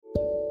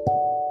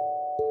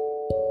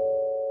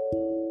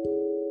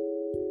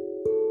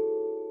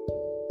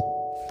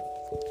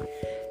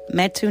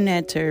Metu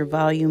Neter,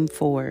 Volume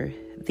 4,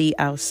 The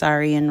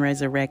Ausarian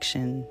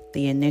Resurrection,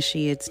 The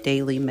Initiate's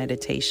Daily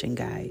Meditation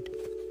Guide.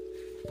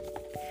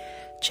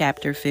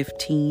 Chapter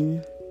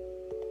 15,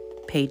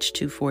 page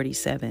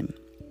 247.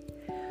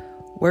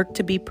 Work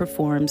to be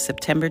performed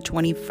September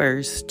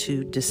 21st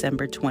to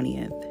December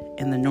 20th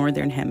in the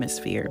Northern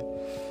Hemisphere.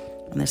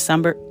 In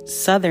the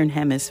Southern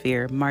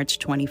Hemisphere, March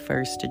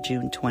 21st to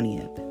June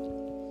 20th.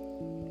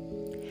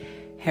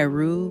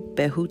 Heru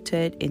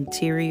Behutet,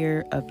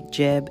 interior of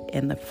Jeb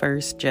and the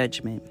first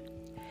judgment.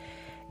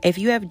 If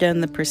you have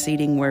done the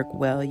preceding work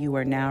well, you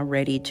are now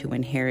ready to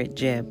inherit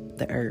Jeb,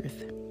 the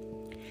earth.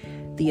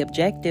 The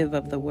objective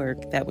of the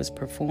work that was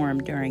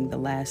performed during the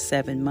last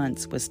 7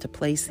 months was to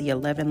place the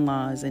 11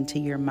 laws into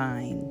your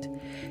mind,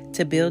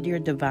 to build your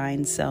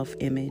divine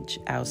self-image,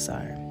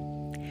 Ausar.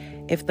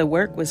 If the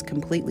work was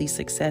completely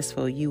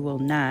successful, you will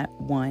not,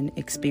 1,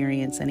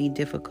 experience any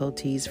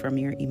difficulties from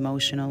your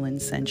emotional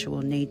and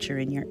sensual nature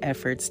in your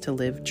efforts to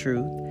live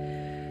truth.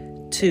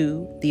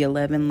 2, the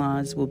 11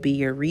 laws will be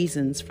your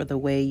reasons for the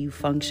way you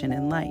function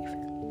in life.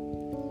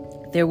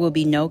 There will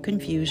be no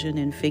confusion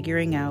in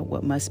figuring out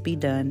what must be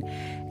done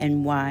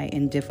and why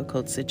in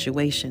difficult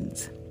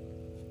situations.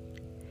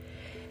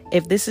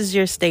 If this is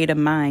your state of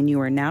mind, you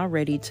are now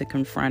ready to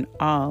confront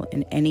all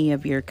and any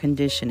of your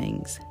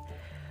conditionings.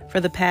 For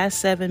the past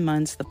 7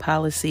 months, the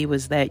policy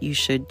was that you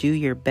should do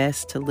your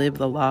best to live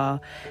the law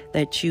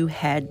that you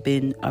had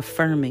been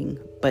affirming,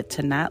 but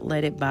to not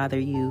let it bother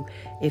you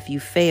if you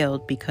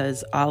failed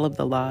because all of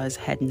the laws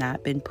had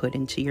not been put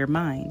into your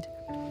mind.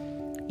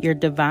 Your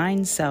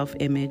divine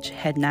self-image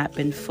had not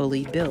been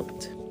fully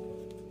built.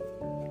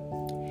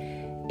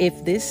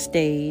 At this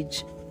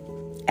stage,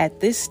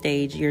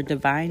 your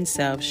divine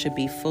self should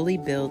be fully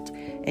built,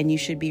 and you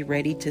should be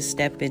ready to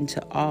step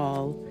into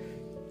all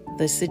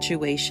the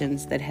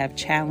situations that have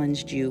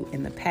challenged you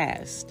in the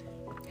past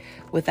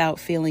without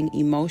feeling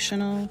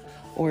emotional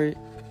or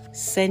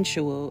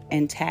sensual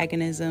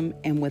antagonism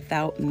and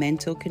without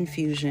mental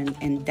confusion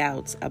and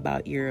doubts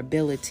about your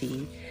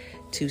ability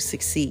to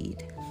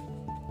succeed.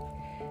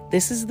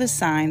 This is the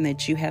sign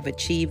that you have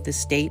achieved the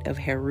state of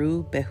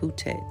Heru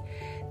Behutet,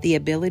 the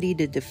ability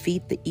to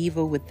defeat the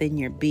evil within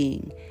your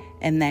being,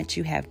 and that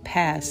you have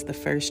passed the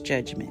first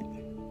judgment.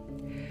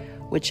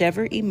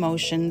 Whichever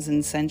emotions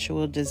and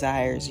sensual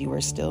desires you are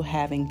still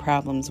having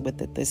problems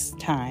with at this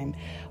time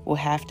will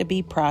have to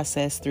be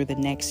processed through the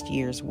next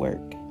year's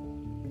work.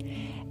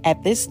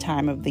 At this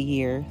time of the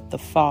year, the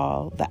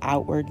fall, the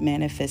outward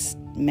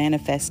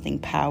manifesting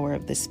power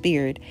of the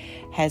Spirit,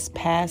 has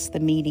passed the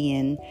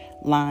median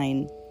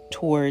line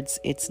towards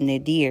its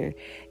nadir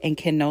and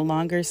can no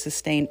longer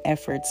sustain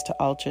efforts to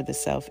alter the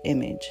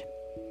self-image.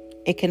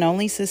 It can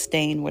only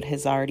sustain what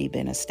has already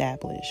been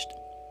established.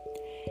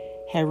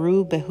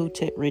 Heru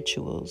Behutet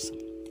rituals.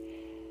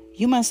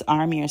 You must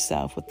arm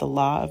yourself with the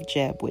law of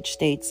Jeb, which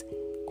states,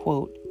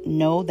 quote,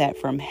 "Know that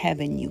from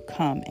heaven you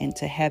come, and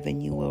to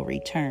heaven you will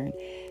return.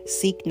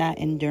 Seek not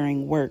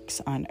enduring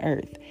works on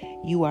earth.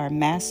 You are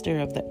master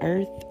of the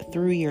earth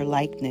through your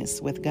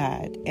likeness with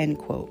God," end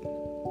quote.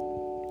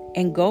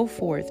 And go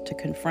forth to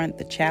confront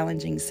the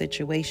challenging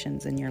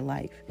situations in your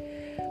life.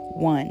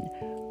 1.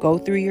 Go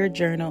through your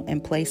journal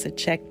and place a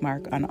check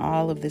mark on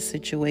all of the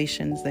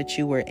situations that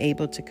you were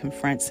able to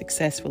confront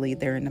successfully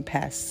during the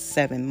past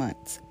 7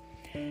 months.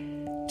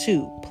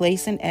 2.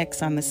 Place an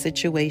X on the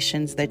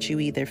situations that you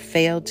either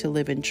failed to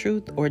live in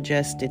truth or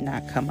just did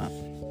not come up.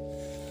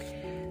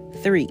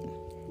 3.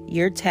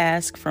 Your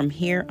task from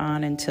here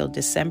on until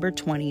December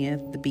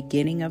 20th, the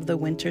beginning of the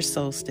winter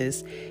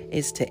solstice,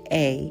 is to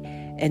A.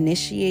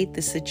 Initiate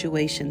the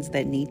situations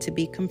that need to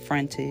be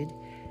confronted.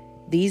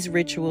 These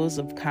rituals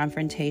of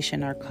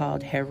confrontation are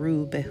called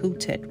Heru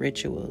Behutet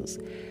rituals.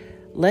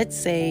 Let's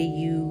say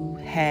you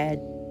had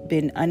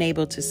been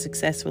unable to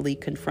successfully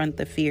confront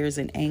the fears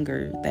and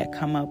anger that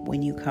come up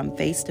when you come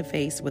face to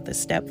face with a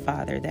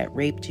stepfather that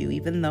raped you,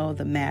 even though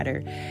the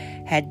matter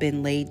had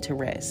been laid to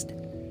rest.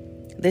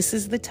 This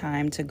is the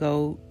time to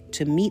go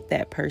to meet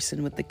that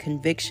person with the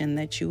conviction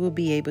that you will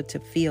be able to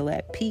feel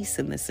at peace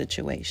in the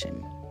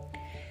situation.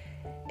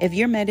 If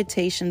your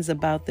meditations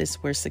about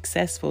this were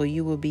successful,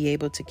 you will be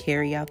able to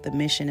carry out the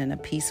mission in a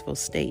peaceful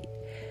state.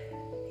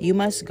 You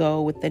must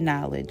go with the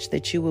knowledge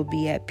that you will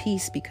be at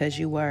peace because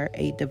you are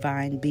a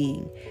divine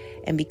being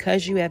and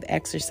because you have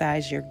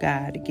exercised your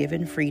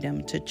God-given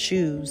freedom to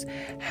choose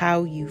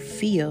how you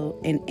feel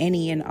in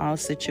any and all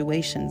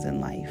situations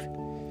in life.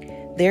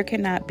 There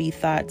cannot be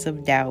thoughts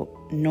of doubt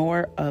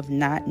nor of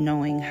not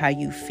knowing how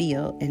you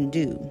feel and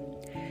do.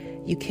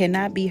 You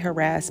cannot be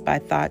harassed by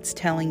thoughts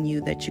telling you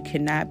that you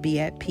cannot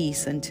be at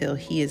peace until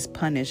he is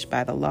punished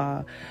by the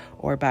law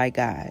or by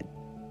God.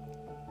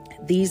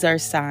 These are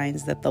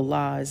signs that the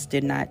laws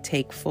did not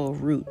take full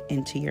root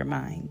into your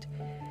mind.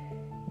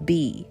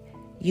 B.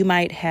 You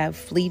might have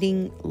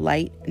fleeting,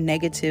 light,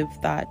 negative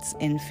thoughts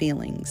and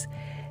feelings.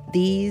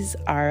 These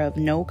are of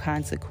no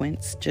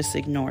consequence, just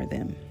ignore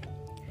them.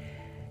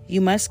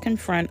 You must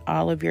confront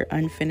all of your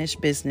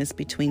unfinished business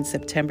between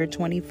September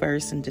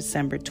 21st and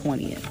December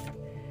 20th.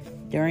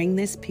 During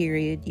this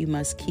period, you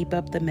must keep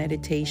up the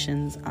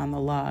meditations on the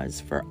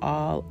laws for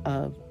all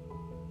of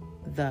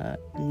the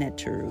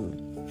Neteru.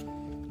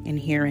 And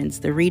here ends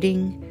the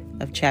reading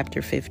of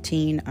chapter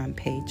 15 on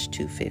page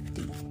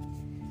 250.